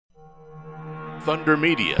Thunder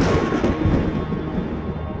Media.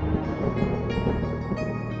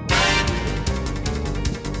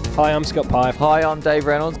 Hi, I'm Scott Pye. Hi, I'm Dave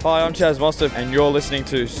Reynolds. Hi, I'm Chaz Mostert, and you're listening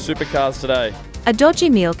to Supercars Today. A dodgy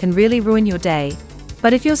meal can really ruin your day,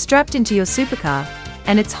 but if you're strapped into your supercar,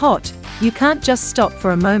 and it's hot, you can't just stop for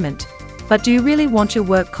a moment. But do you really want your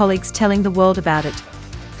work colleagues telling the world about it?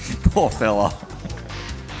 Poor fella.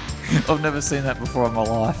 I've never seen that before in my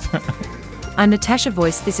life. I'm Natasha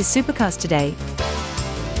Voice, this is Supercars Today.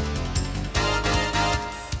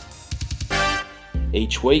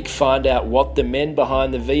 Each week, find out what the men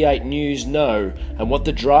behind the V8 News know and what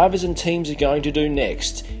the drivers and teams are going to do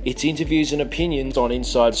next. It's interviews and opinions on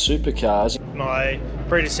Inside Supercars. My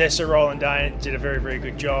predecessor, Roland Dane, did a very, very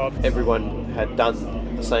good job. Everyone had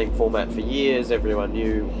done the same format for years. Everyone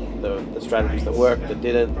knew the strategies that worked, that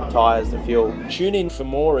didn't, the tyres, the fuel. Tune in for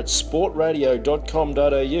more at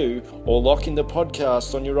sportradio.com.au or lock in the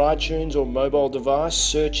podcast on your iTunes or mobile device.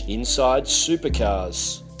 Search Inside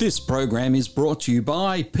Supercars. This program is brought to you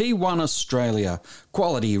by P1 Australia,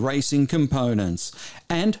 quality racing components,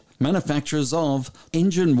 and manufacturers of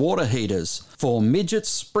engine water heaters for midgets,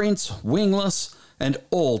 sprints, wingless, and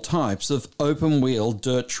all types of open-wheel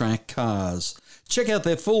dirt track cars. Check out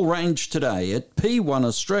their full range today at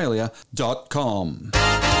p1australia.com.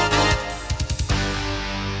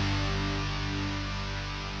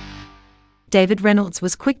 David Reynolds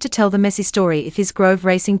was quick to tell the messy story of his Grove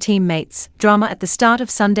Racing teammates' drama at the start of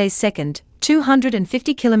Sunday's second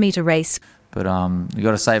 250-kilometre race. But you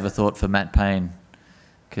got to save a thought for Matt Payne,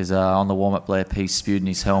 because on the warm-up lap he spewed in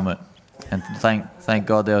his helmet. And thank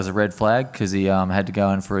God there was a red flag, because he had to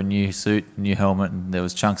go in for a new suit, new helmet, and there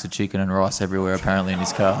was chunks of chicken and rice everywhere apparently in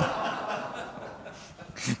his car.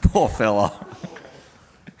 Poor fella.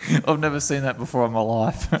 I've never seen that before in my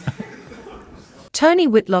life. Tony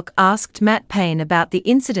Whitlock asked Matt Payne about the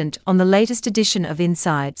incident on the latest edition of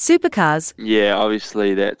Inside Supercars. Yeah,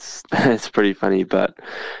 obviously that's pretty funny, but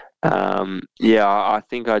I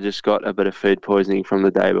think I just got a bit of food poisoning from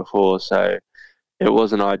the day before, so it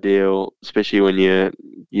wasn't ideal, especially when you're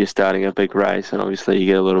starting a big race, and obviously you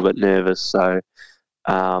get a little bit nervous. So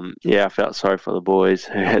I felt sorry for the boys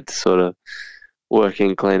who had to sort of work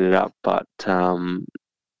and clean it up, but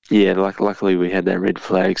luckily we had that red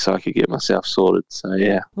flag so I could get myself sorted, so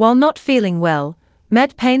yeah. While not feeling well,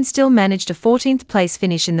 Matt Payne still managed a 14th place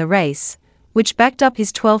finish in the race, which backed up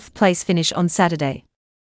his 12th place finish on Saturday.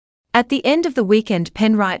 At the end of the weekend,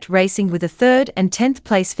 Penrite Racing, with a 3rd and 10th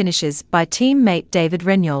place finishes by teammate David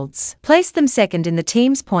Reynolds, placed them second in the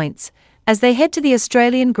team's points as they head to the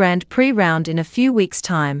Australian Grand Prix round in a few weeks'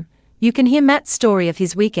 time. You can hear Matt's story of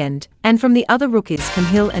his weekend, and from the other rookies Cam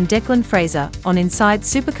Hill and Declan Fraser, on Inside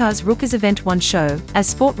Supercars Rookies Event 1 show,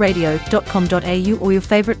 as sportradio.com.au or your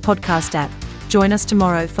favourite podcast app. Join us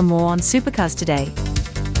tomorrow for more on Supercars Today.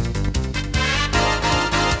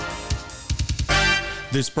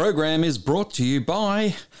 This program is brought to you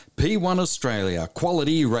by P1 Australia,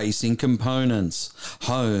 quality racing components,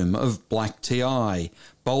 home of black TI,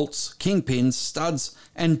 bolts, kingpins, studs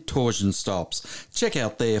and torsion stops. Check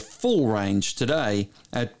out their full range today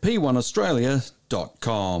at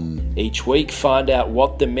p1australia.com. Each week, find out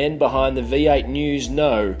what the men behind the V8 News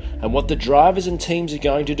know and what the drivers and teams are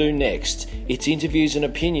going to do next. It's interviews and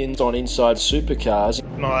opinions on Inside Supercars.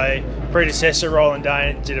 My predecessor, Roland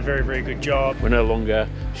Dane, did a very, very good job. We're no longer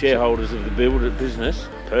shareholders of the business.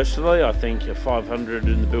 Personally, I think a 500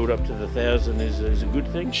 in the build-up to the 1,000 is a good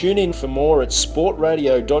thing. Tune in for more at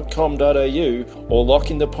sportradio.com.au or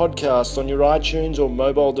lock in the podcast on your iTunes or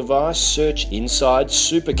mobile device. Search Inside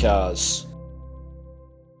Supercars.